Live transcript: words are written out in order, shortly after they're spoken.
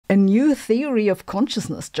A new theory of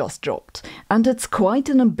consciousness just dropped, and it's quite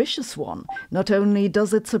an ambitious one. Not only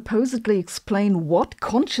does it supposedly explain what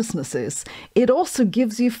consciousness is, it also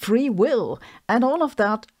gives you free will, and all of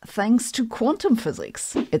that thanks to quantum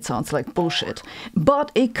physics. It sounds like bullshit,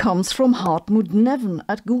 but it comes from Hartmut Neven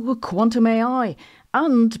at Google Quantum AI,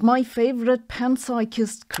 and my favourite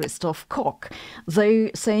panpsychist Christoph Koch. Though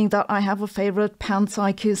saying that I have a favourite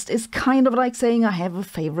panpsychist is kind of like saying I have a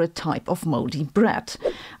favourite type of mouldy bread.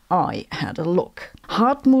 I had a look.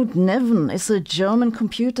 Hartmut Neven is a German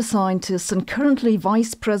computer scientist and currently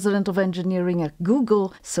vice president of engineering at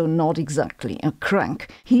Google, so not exactly a crank.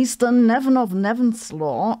 He's the Neven of Neven's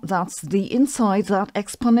law. That's the insight that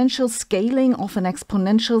exponential scaling of an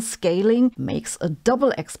exponential scaling makes a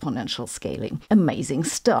double exponential scaling. Amazing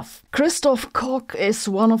stuff. Christoph Koch is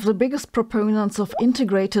one of the biggest proponents of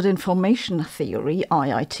integrated information theory,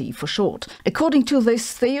 IIT for short. According to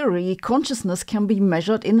this theory, consciousness can be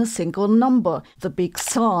measured in a single number, the big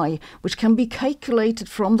psi, which can be calculated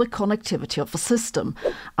from the connectivity of a system.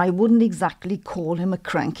 I wouldn't exactly call him a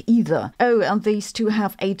crank either. Oh, and these two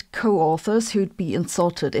have 8 co-authors who'd be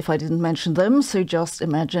insulted if I didn't mention them, so just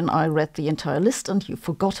imagine I read the entire list and you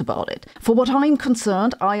forgot about it. For what I'm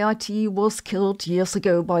concerned, IIT was killed years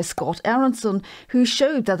ago by Scott Aronson, who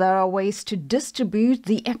showed that there are ways to distribute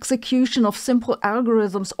the execution of simple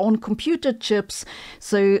algorithms on computer chips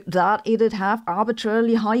so that it'd have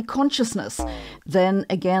arbitrarily high consciousness. Then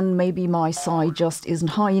again, maybe my psi just isn't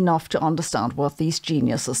high enough to understand what these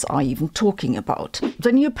geniuses are even talking about.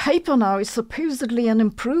 The new paper now is supposedly an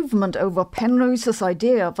improvement over Penrose's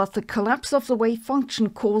idea that the collapse of the wave function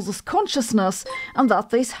causes consciousness and that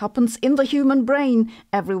this happens in the human brain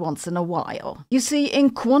every once in a while. You see,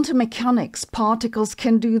 in quantum mechanics, particles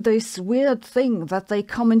can do this weird thing that they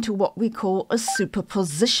come into what we call a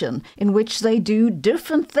superposition, in which they do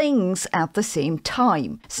different things at the same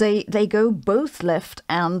time. Say they go both left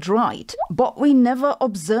and right. But we never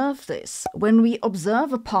observe this. When we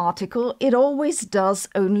observe a particle, it always does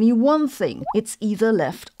only one thing. It's either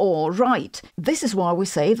left or right. This is why we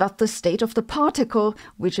say that the state of the particle,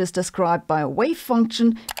 which is described by a wave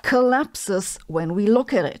function, collapses when we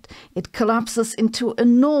look at it. It collapses into a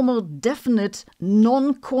normal, definite,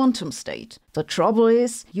 non-quantum state. The trouble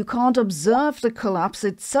is, you can't observe the collapse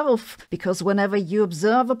itself, because whenever you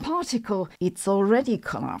observe a particle, it's already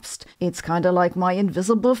collapsed. It's kind of like my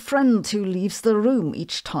invisible friend who leaves the room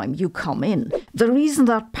each time you come in. The reason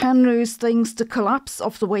that Penrose thinks the collapse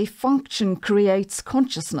of the wave function creates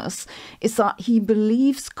consciousness is that he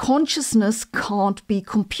believes consciousness can't be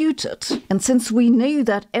computed. And since we know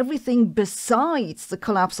that everything besides the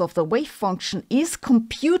collapse of the wave function is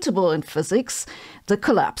computable in physics, the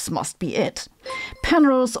collapse must be it.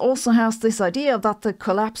 Penrose also has this idea that the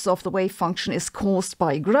collapse of the wave function is caused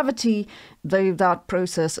by gravity, though that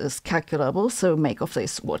process is calculable, so make of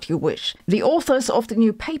this what you wish. The authors of the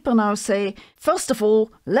new paper now say, first of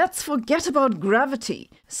all, let's forget about gravity.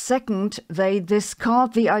 Second, they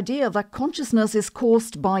discard the idea that consciousness is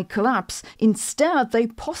caused by collapse. Instead, they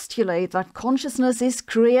postulate that consciousness is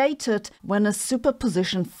created when a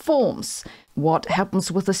superposition forms. What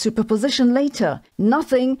happens with the superposition later?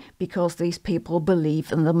 Nothing, because these people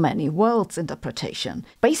believe in the many worlds interpretation.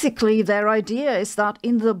 Basically, their idea is that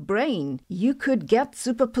in the brain, you could get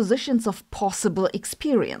superpositions of possible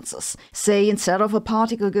experiences. Say, instead of a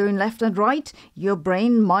particle going left and right, your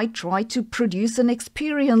brain might try to produce an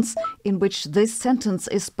experience in which this sentence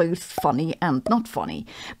is both funny and not funny.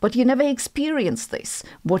 But you never experience this.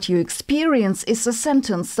 What you experience is a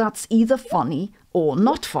sentence that's either funny or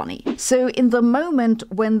not funny. So in the moment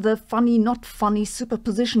when the funny, not funny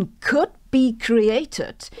superposition could be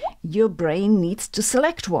created, your brain needs to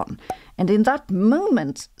select one. And in that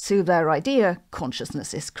moment, so their idea,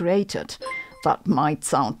 consciousness is created. That might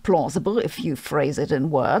sound plausible if you phrase it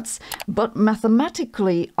in words, but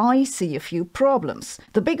mathematically I see a few problems.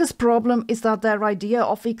 The biggest problem is that their idea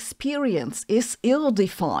of experience is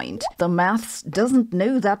ill-defined. The maths doesn't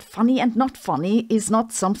know that funny and not funny is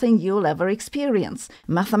not something you'll ever experience.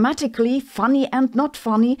 Mathematically, funny and not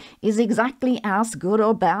funny is exactly as good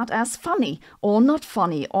or bad as funny, or not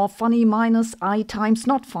funny, or funny minus I times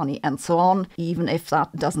not funny, and so on, even if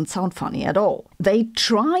that doesn't sound funny at all. They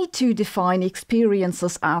try to define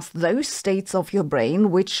experiences as those states of your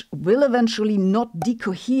brain which will eventually not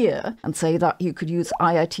decohere, and say that you could use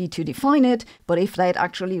IIT to define it, but if they'd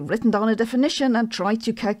actually written down a definition and tried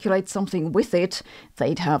to calculate something with it,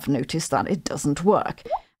 they'd have noticed that it doesn't work.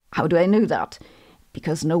 How do I know that?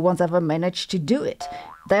 Because no one's ever managed to do it.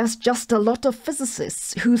 There's just a lot of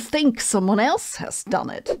physicists who think someone else has done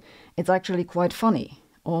it. It's actually quite funny.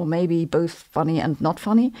 or maybe both funny and not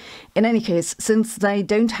funny. In any case, since they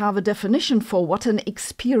don't have a definition for what an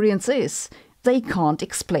experience is, they can't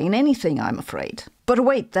explain anything, I'm afraid. But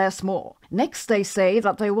wait, there's more. Next, they say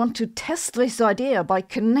that they want to test this idea by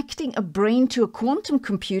connecting a brain to a quantum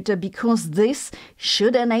computer because this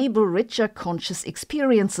should enable richer conscious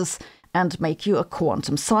experiences and make you a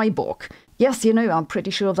quantum cyborg. Yes, I'm pretty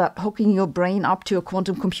sure that hooking your brain up to a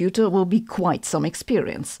quantum computer will be quite some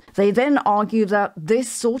experience. They then argue that this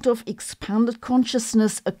sort of expanded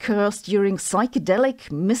consciousness occurs during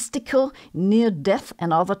psychedelic, mystical, near-death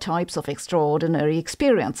and other types of extraordinary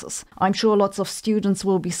experiences. I'm sure lots of students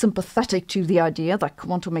will be sympathetic to the idea that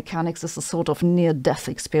quantum mechanics is a sort of near-death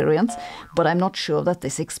experience, but I'm not sure that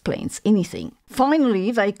this explains anything.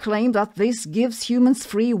 Finally, they claim that this gives humans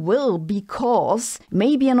free will because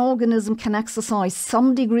maybe an organism can exercise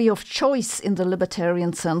some degree of choice in the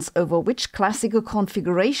libertarian sense over which classical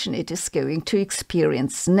configuration it is going to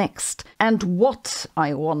experience next. And what,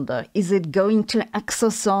 I wonder, is it going to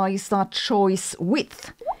exercise that choice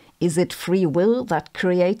with? Is it free will that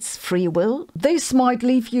creates free will? This might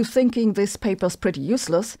leave you thinking this paper's pretty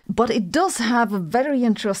useless, but it does have a very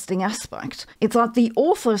interesting aspect. It's that the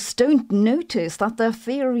authors don't notice that their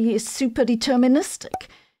theory is super deterministic.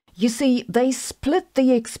 You see, they split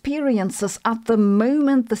the experiences at the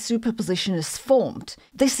moment the superposition is formed.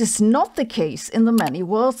 This is not the case in the many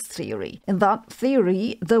worlds theory. In that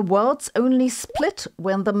theory, the worlds only split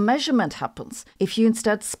when the measurement happens. If you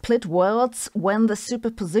instead split worlds when the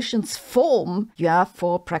superpositions form, you have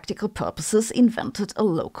for practical purposes invented a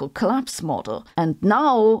local collapse model. And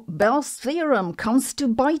now Bell's theorem comes to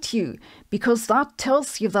bite you, because that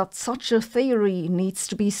tells you that such a theory needs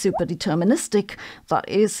to be super deterministic. That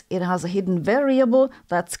is, it has a hidden variable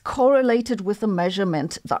that's correlated with the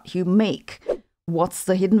measurement that you make. What's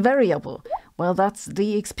the hidden variable? Well, that's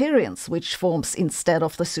the experience which forms instead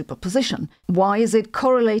of the superposition. Why is it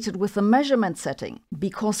correlated with the measurement setting?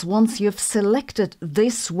 Because once you've selected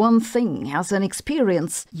this one thing as an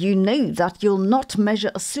experience, you know that you'll not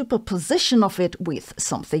measure a superposition of it with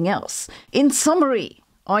something else. In summary,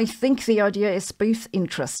 I think the idea is both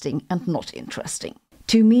interesting and not interesting.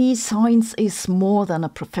 To me, science is more than a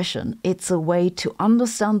profession. It's a way to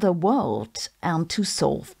understand the world and to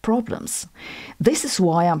solve problems. This is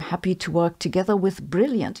why I'm happy to work together with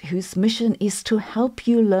Brilliant, whose mission is to help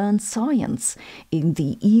you learn science in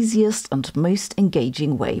the easiest and most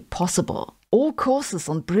engaging way possible. All courses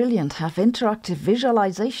on Brilliant have interactive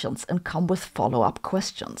visualizations and come with follow-up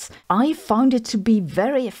questions. I found it to be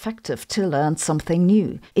very effective to learn something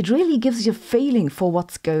new. It really gives you a feeling for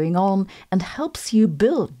what's going on and helps you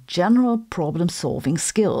build general problem-solving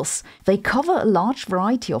skills. They cover a large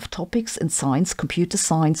variety of topics in science, computer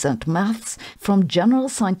science and maths, from general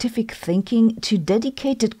scientific thinking to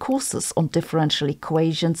dedicated courses on differential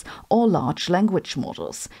equations or large language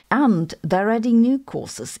models. And they're adding new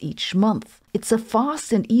courses each month. It's a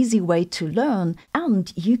fast and easy way to learn,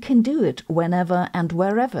 and you can do it whenever and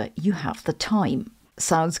wherever you have the time.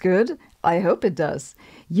 Sounds good? I hope it does.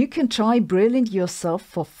 You can try Brilliant yourself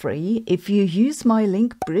for free if you use my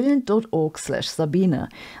link brilliant.org/Sabine.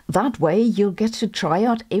 That way you'll get to try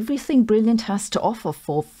out everything Brilliant has to offer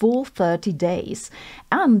for full 30 days.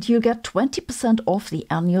 And you'll get 20% off the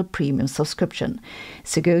annual premium subscription.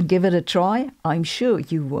 So go give it a try. I'm sure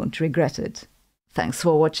you won't regret it. Thanks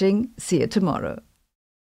for watching. See you tomorrow.